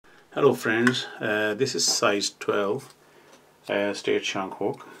Hello friends, this is size 12 straight shank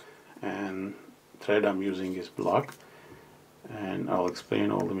hook, and thread I'm using is black, and I'll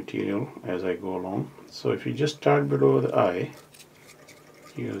explain all the material as I go along. So if you just start below the eye,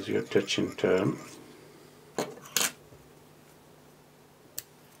 use your touch and turn.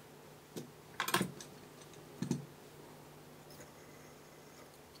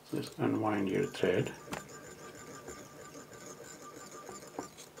 Just unwind your thread.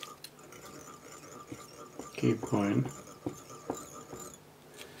 Keep going.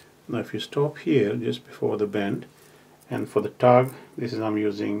 Now if you stop here just before the bend, and for the tag, I'm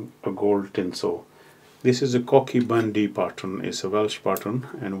using a gold tinsel. This is a Coch-y-Bonddu pattern. It's a Welsh pattern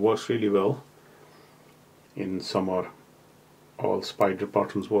and works really well in summer. All spider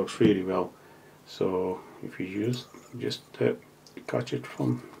patterns works really well. So if you use, just catch it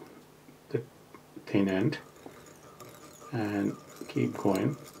from the thin end and keep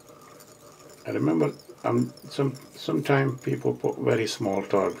going. I remember sometimes people put very small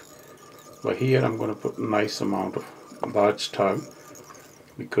tag, but here I'm going to put a nice amount of large tag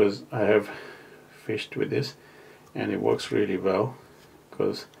because I have fished with this and it works really well.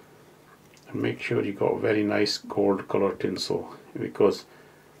 And make sure you got very nice gold color tinsel, because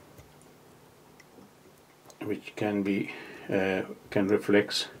which can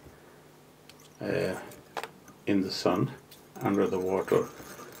reflect in the sun under the water.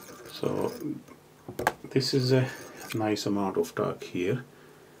 So this is a nice amount of tag here,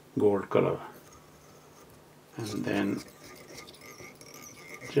 gold color, and then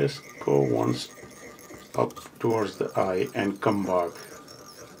just go once up towards the eye and come back.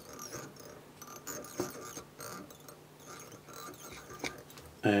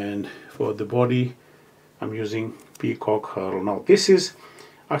 And for the body I'm using Peacock Herl. Now this is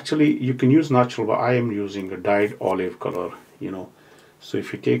actually, you can use natural, but I am using a dyed olive color, so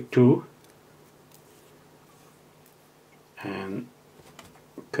if you take two and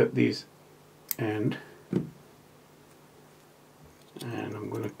cut these end, and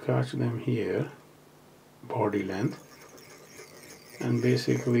I'm going to catch them here, body length, and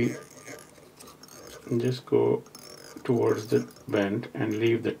basically just go towards the bend and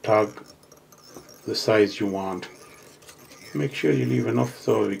leave the tag the size you want. Make sure you leave enough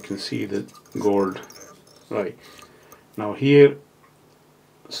so we can see the gold. Right, now here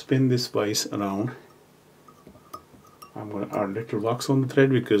spin this vice around. I'm going to add little wax on the thread,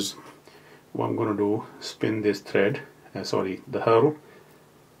 because what I'm going to do, spin this thread, the herl,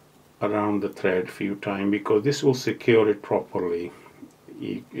 around the thread a few times, because this will secure it properly.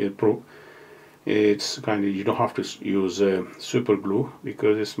 It's kind of, you don't have to use super glue,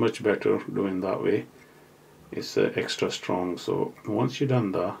 because it's much better doing that way. It's extra strong. So once you've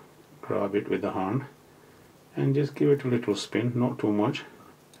done that, grab it with the hand and just give it a little spin, not too much.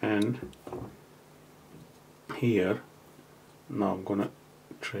 And here, now I'm gonna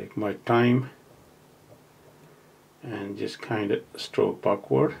take my time and just kind of stroke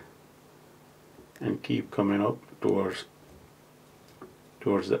backward and keep coming up towards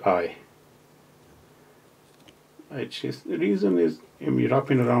the eye. The reason is,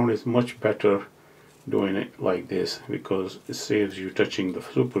 wrapping around is much better doing it like this, because it saves you touching. The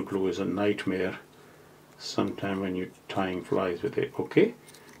super glue is a nightmare sometime when you're tying flies with it. Okay,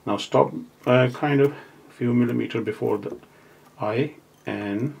 now stop kind of a few millimeters before the eye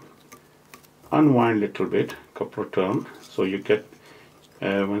and unwind a little bit, couple of turns, so you get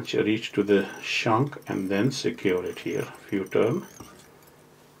once you reach to the shank, and then secure it here, few turns.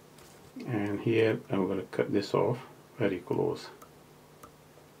 And here I'm going to cut this off very close.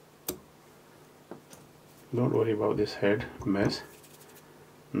 Don't worry about this head mess.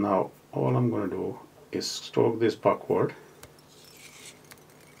 Now all I'm going to do is stroke this backward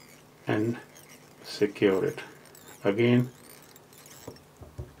and secure it again.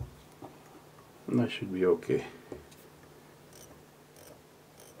 That should be okay.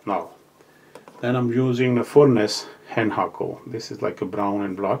 Now then I'm using a furnace hen hackle. This is like a brown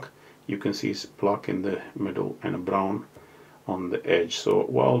and black. You can see it's black in the middle and a brown on the edge. So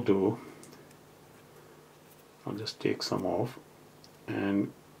what I'll do, I'll just take some off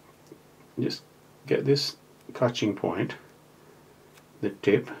and just get this catching point, the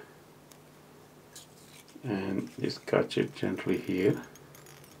tip, and just catch it gently here,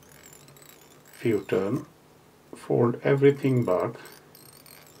 few turn, fold everything back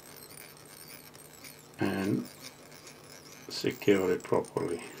and secure it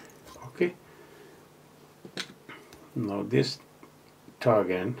properly. Okay, now this tag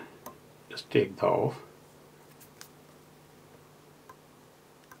end, just take that off.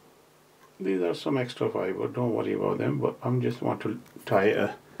 These are some extra fiber, don't worry about them, but I'm just want to tie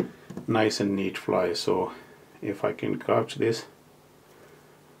a nice and neat fly. So if I can catch this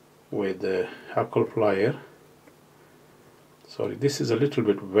with the hackle plier, sorry, this is a little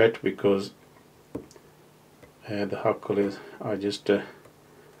bit wet because the hackle is, I just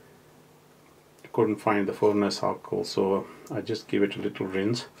couldn't find the furnace hackle, so I just give it a little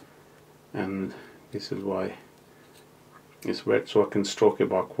rinse, and this is why it's wet, so I can stroke it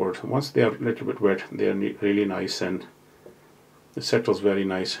backwards. Once they are a little bit wet, they are really nice and it settles very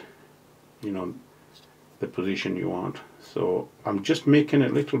nice, you know, the position you want. So I'm just making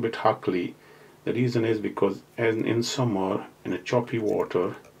it a little bit hackly. The reason is because in summer in a choppy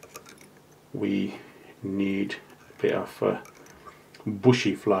water we need a bit of a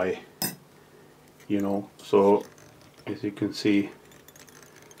bushy fly, you know. So as you can see,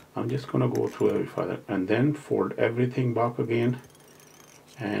 I'm just gonna go through every feather and then fold everything back again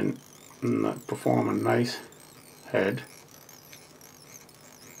and perform a nice head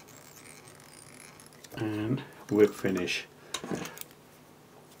and whip finish.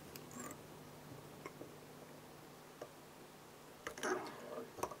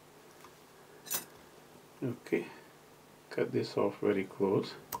 Okay, cut this off very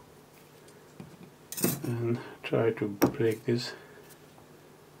close and try to break this.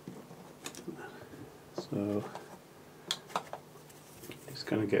 So just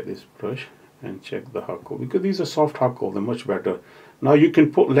gonna get this brush and check the hackle, because these are soft hackle, they're much better. Now you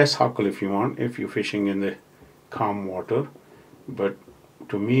can put less hackle if you want, if you're fishing in the calm water, but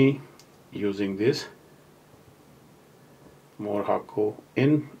to me, using this more hackle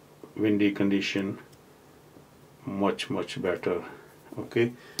in windy condition, much better.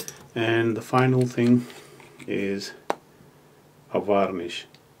 Okay, and the final thing is a varnish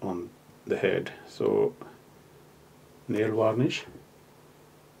on the head. So nail varnish,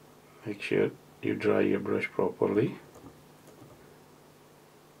 make sure you dry your brush properly,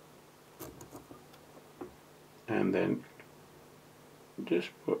 and then just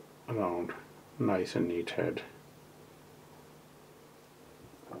put around nice and neat head.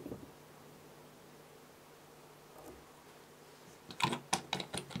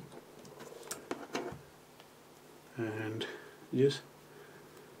 And just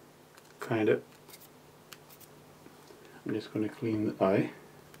kind of, I'm just going to clean the eye.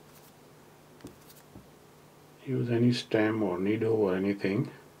 Use any stem or needle or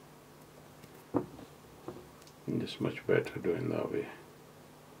anything. It's much better doing that way.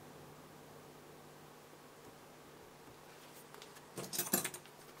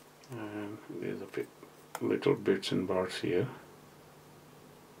 And there's a little bits and bars here.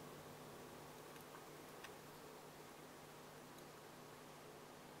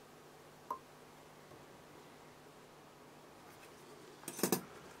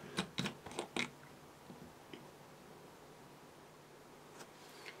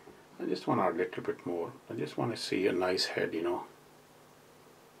 I just want to add a little bit more. I just want to see a nice head, you know.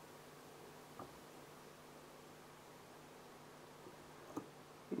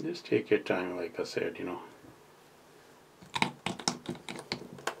 Just take your time, like I said, you know.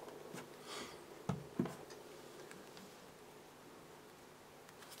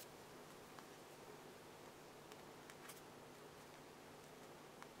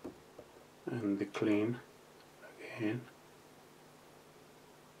 And the clean again.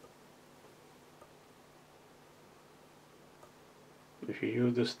 If you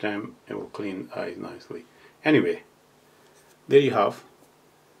use the stem, it will clean the eyes nicely. Anyway, there you have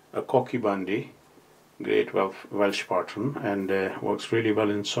a Coch-y-Bonddu great Welsh pattern, and works really well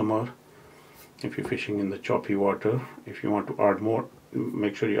in summer if you're fishing in the choppy water. If you want to add more,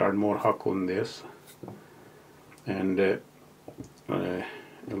 make sure you add more hackle in this, and it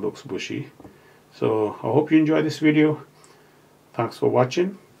looks bushy. So I hope you enjoy this video. Thanks for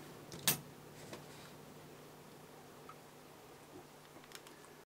watching.